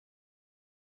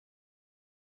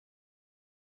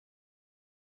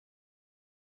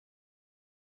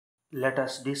Let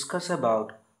us discuss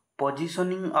about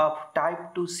positioning of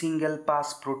type 2 single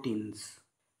pass proteins.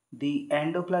 The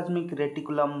endoplasmic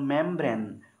reticulum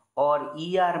membrane or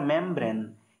ER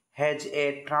membrane has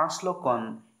a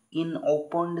translocon in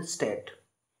opened state.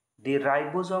 The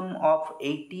ribosome of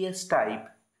ATS type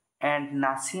and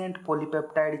nascent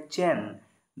polypeptide chain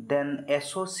then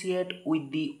associate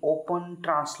with the open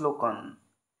translocon.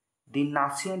 The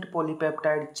nascent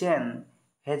polypeptide chain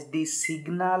has the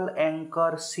signal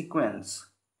anchor sequence.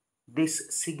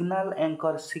 This signal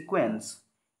anchor sequence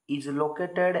is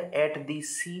located at the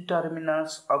C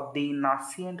terminus of the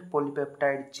nascent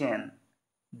polypeptide chain.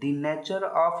 The nature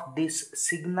of this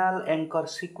signal anchor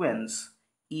sequence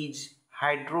is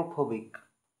hydrophobic.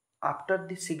 After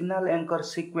the signal anchor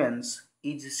sequence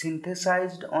is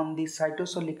synthesized on the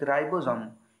cytosolic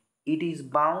ribosome, it is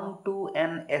bound to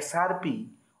an SRP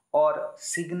or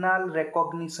signal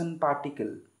recognition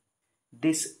particle.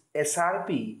 This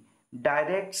SRP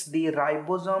directs the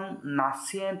ribosome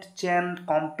nascent chain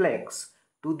complex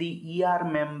to the ER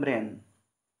membrane.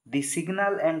 The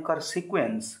signal anchor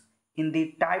sequence in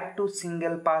the type 2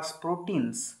 single pass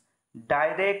proteins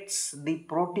directs the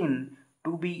protein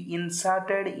to be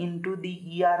inserted into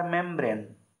the ER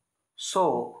membrane.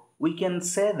 So, we can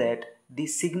say that the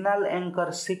signal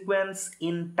anchor sequence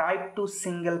in type 2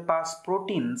 single pass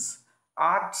proteins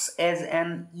acts as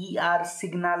an ER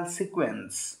signal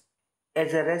sequence.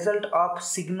 As a result of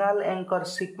signal anchor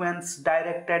sequence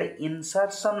directed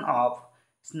insertion of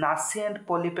nascent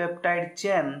polypeptide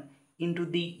chain into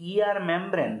the ER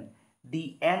membrane,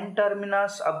 the N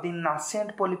terminus of the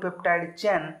nascent polypeptide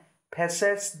chain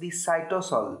faces the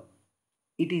cytosol.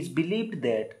 It is believed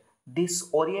that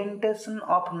this orientation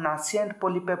of nascent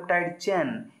polypeptide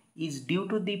chain is due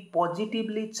to the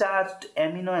positively charged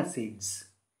amino acids.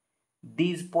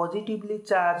 These positively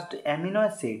charged amino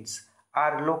acids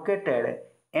are located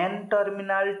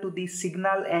N-terminal to the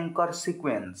signal anchor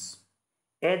sequence.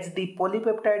 As the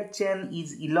polypeptide chain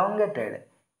is elongated,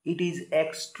 it is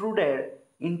extruded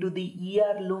into the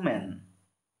ER lumen.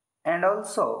 And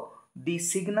also, the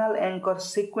signal anchor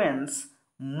sequence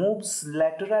moves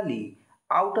laterally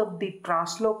out of the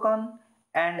translocon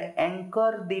and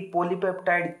anchor the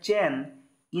polypeptide chain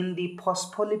in the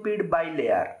phospholipid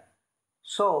bilayer.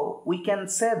 So we can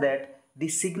say that the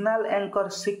signal anchor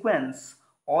sequence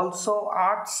also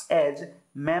acts as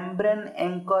membrane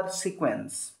anchor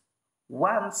sequence.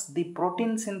 Once the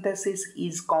protein synthesis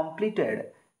is completed,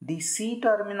 the C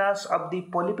terminus of the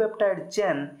polypeptide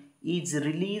chain is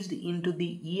released into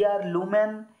the ER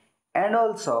lumen, and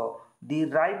also the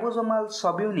ribosomal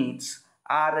subunits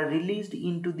are released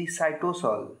into the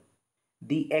cytosol.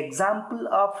 The example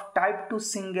of type 2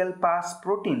 single pass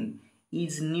protein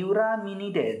is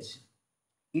neuraminidase.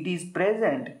 It is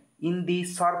present in the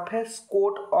surface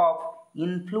coat of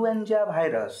influenza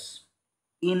virus.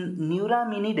 In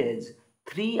neuraminidase,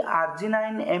 3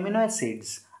 arginine amino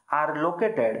acids are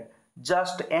located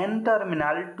just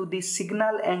N-terminal to the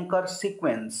signal anchor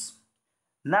sequence.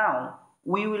 Now,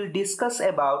 we will discuss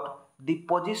about the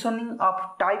positioning of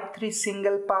type 3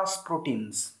 single pass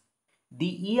proteins.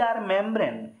 The ER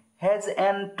membrane has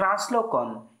an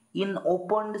translocon in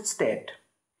opened state.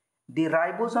 The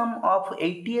ribosome of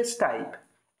ATS type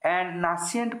and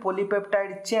nascent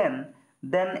polypeptide chain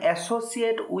then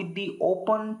associate with the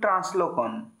open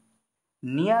translocon.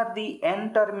 Near the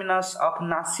N terminus of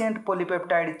nascent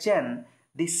polypeptide chain,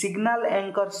 the signal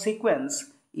anchor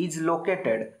sequence is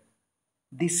located.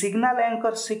 The signal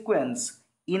anchor sequence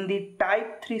in the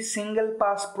type 3 single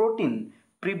pass protein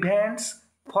prevents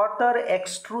further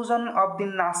extrusion of the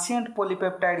nascent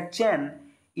polypeptide chain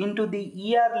into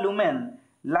the ER lumen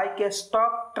like a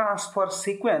stop transfer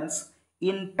sequence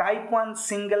in type 1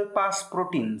 single pass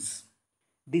proteins.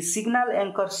 The signal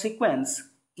anchor sequence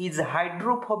is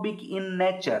hydrophobic in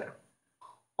nature.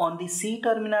 On the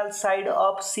C-terminal side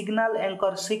of signal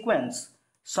anchor sequence,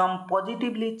 some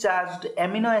positively charged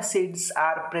amino acids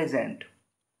are present.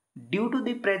 Due to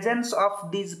the presence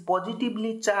of these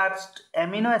positively charged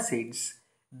amino acids,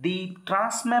 the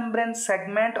transmembrane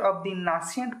segment of the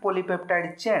nascent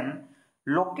polypeptide chain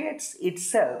locates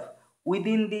itself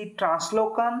within the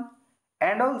translocon,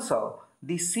 and also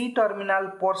the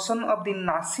C-terminal portion of the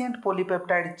nascent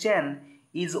polypeptide chain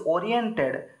is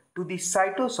oriented to the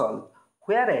cytosol,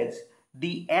 whereas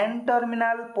the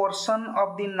N-terminal portion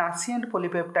of the nascent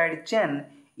polypeptide chain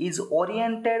is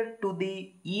oriented to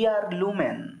the ER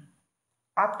lumen.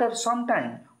 After some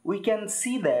time, we can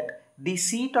see that the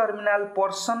C-terminal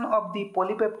portion of the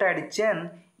polypeptide chain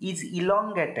is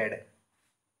elongated.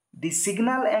 The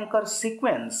signal anchor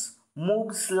sequence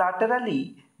moves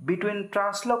laterally between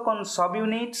translocon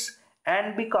subunits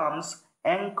and becomes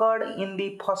anchored in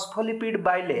the phospholipid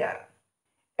bilayer.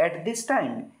 At this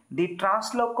time, the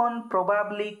translocon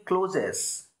probably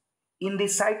closes. In the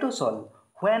cytosol,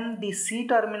 when the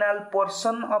C-terminal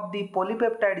portion of the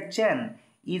polypeptide chain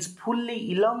is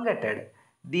fully elongated,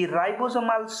 the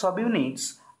ribosomal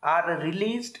subunits are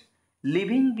released,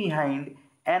 leaving behind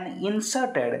an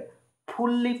inserted,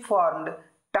 fully formed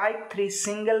type 3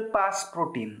 single pass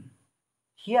protein.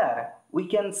 Here we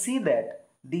can see that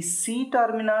the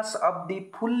C-terminus of the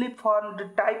fully formed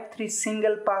type 3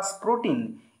 single pass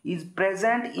protein is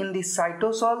present in the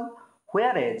cytosol,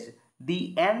 whereas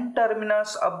the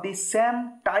N-terminus of the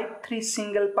same type 3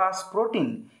 single pass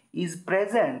protein is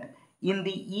present in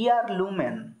the ER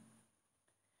lumen.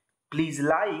 Please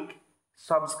like,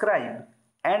 subscribe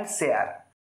and share.